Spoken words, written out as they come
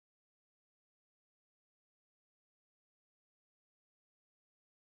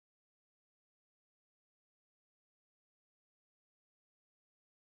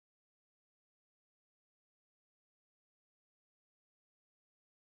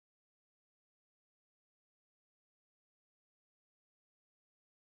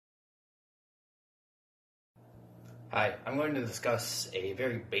Hi, I'm going to discuss a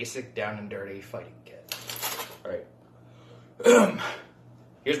very basic, down and dirty fighting kit. Alright.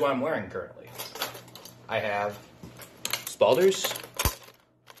 Here's what I'm wearing currently. I have Spalders,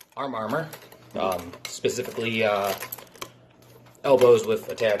 armor, specifically elbows with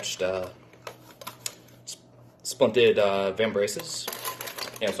attached splinted vambraces.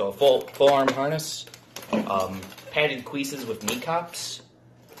 Yeah, so a full arm harness, padded cuisses with knee cups,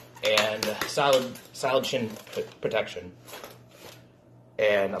 and solid shin protection,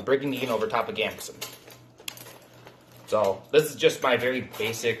 and a brigandine over top of gambeson. So this is just my very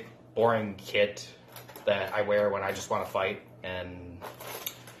basic, boring kit that I wear when I just want to fight, and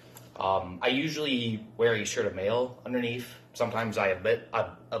I usually wear a shirt of mail underneath. Sometimes I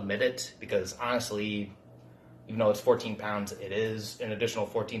omit it because honestly, even though it's 14 pounds, it is an additional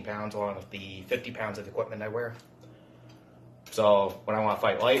 14 pounds along with the 50 pounds of equipment I wear. So when I want to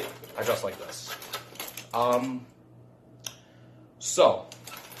fight light, I dress like this. So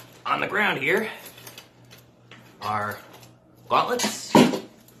on the ground here are gauntlets,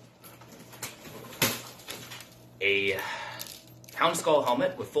 a hound skull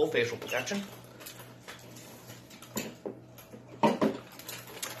helmet with full facial protection,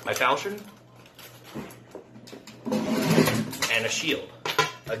 my falchion, and a shield,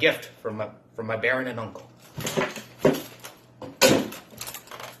 a gift from my baron and uncle.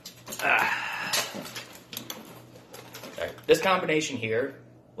 Okay. This combination here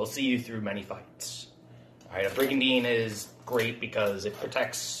will see you through many fights. Alright, a brigandine is great because it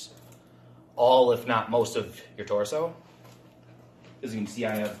protects all, if not most, of your torso. As you can see,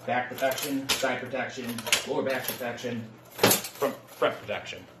 I have back protection, side protection, lower back protection, front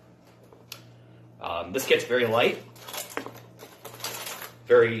protection. This kit's very light,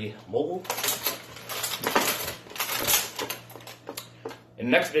 very mobile. In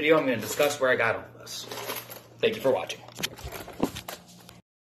the next video, I'm going to discuss where I got all this. Thank you for watching.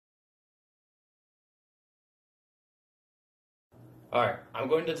 Alright, I'm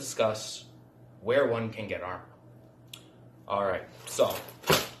going to discuss where one can get armor. Alright, so,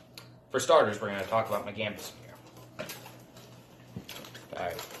 for starters, we're going to talk about my gambeson here.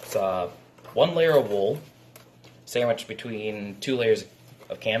 Alright, it's one layer of wool, sandwiched between 2 layers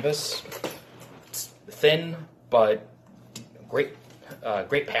of canvas. It's thin, but great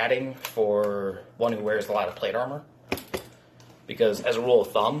padding for one who wears a lot of plate armor. Because as a rule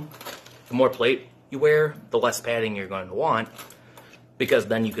of thumb, the more plate you wear, the less padding you're going to want, because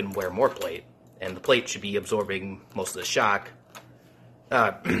then you can wear more plate, and the plate should be absorbing most of the shock,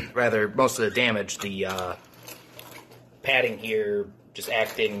 most of the damage. The padding here just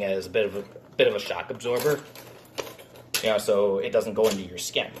acting as a bit of a shock absorber, so it doesn't go into your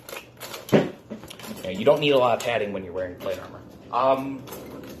skin. You don't need a lot of padding when you're wearing plate armor.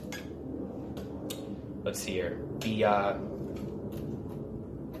 Let's see here.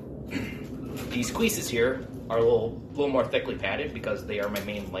 These cuisses here are a little more thickly padded because they are my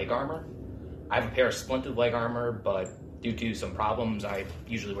main leg armor. I have a pair of splinted leg armor, but due to some problems, I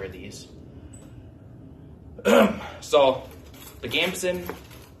usually wear these. So, the gambeson,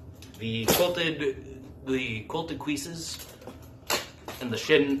 the quilted cuisses, and the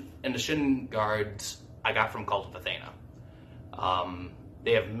shin guards I got from Kult of Athena.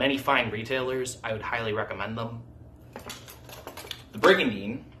 They have many fine retailers. I would highly recommend them. The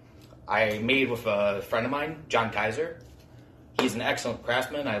brigandine I made with a friend of mine, Keizer. He's an excellent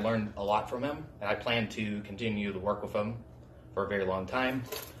craftsman. I learned a lot from him, and I plan to continue to work with him for a very long time.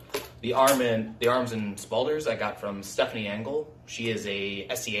 The arms and spalders I got from Stephanie Engel. She is a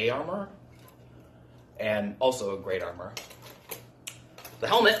SCA armor, and also a great armor. The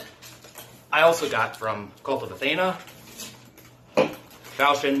helmet I also got from Kult of Athena.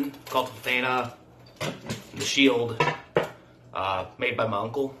 Falchion, Kult of Athena. The shield, made by my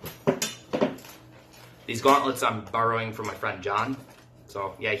uncle. These gauntlets I'm borrowing from my friend John.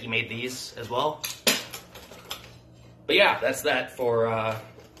 So yeah, he made these as well. But yeah, that's that for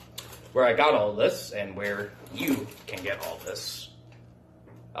where I got all this and where you can get all this.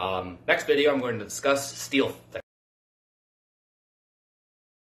 Next video I'm going to discuss steel thickness.